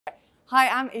Hi,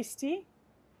 I'm Estè.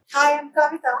 Hi, I'm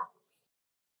Kavita.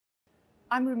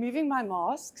 I'm removing my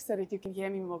mask so that you can hear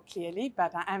me more clearly,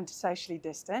 but I am socially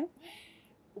distant.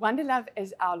 WunderLove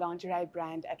is our lingerie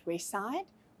brand at Westside.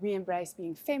 We embrace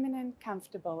being feminine,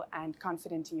 comfortable, and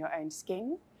confident in your own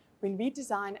skin. When we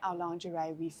design our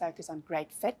lingerie, we focus on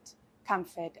great fit,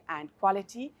 comfort, and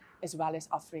quality, as well as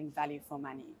offering value for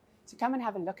money. So come and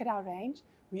have a look at our range.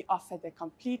 We offer the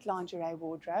complete lingerie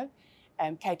wardrobe,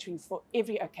 catering for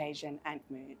every occasion and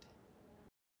mood.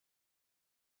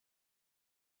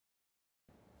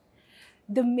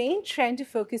 The main trend to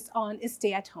focus on is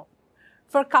stay at home.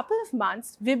 For a couple of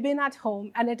months, we've been at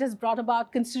home and it has brought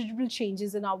about considerable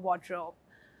changes in our wardrobe.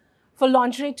 For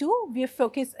lingerie too, we are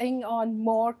focusing on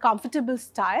more comfortable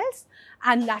styles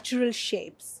and natural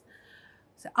shapes.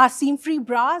 So our seam-free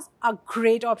bras are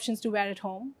great options to wear at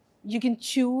home. You can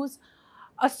choose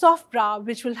a soft bra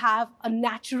which will have a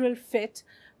natural fit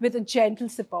with a gentle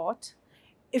support.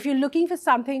 If you're looking for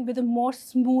something with a more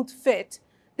smooth fit,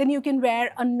 then you can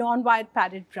wear a non-wide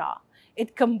padded bra.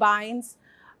 It combines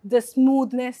the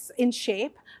smoothness in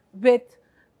shape with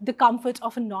the comfort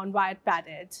of a non-wide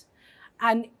padded.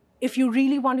 And if you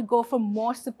really want to go for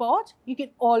more support, you can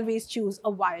always choose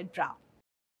a wired bra.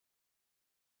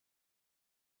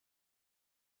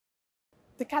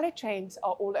 The color trends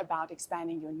are all about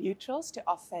expanding your neutrals to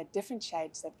offer different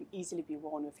shades that can easily be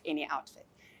worn with any outfit,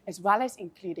 as well as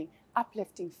including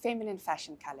uplifting feminine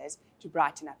fashion colors to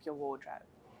brighten up your wardrobe.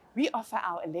 We offer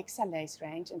our Alexa lace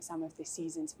range in some of the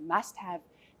season's must-have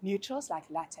neutrals like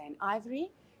latte and ivory,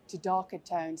 to darker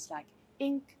tones like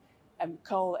ink,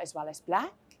 coal, as well as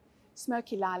black.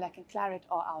 Smoky lilac and claret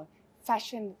are our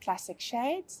fashion classic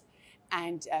shades.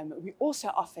 And we also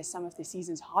offer some of the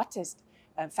season's hottest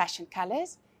fashion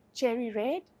colors, cherry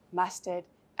red, mustard,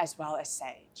 as well as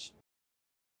sage.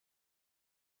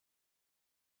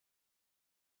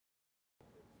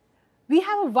 We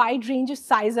have a wide range of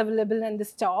size available in the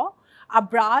store. Our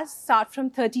bras start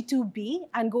from 32B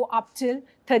and go up till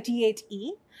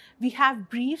 38E. We have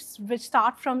briefs which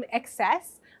start from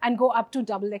XS and go up to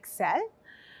XXL.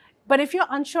 But if you're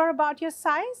unsure about your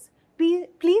size,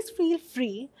 please feel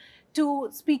free to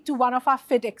speak to one of our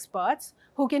fit experts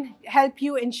who can help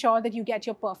you ensure that you get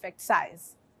your perfect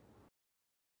size.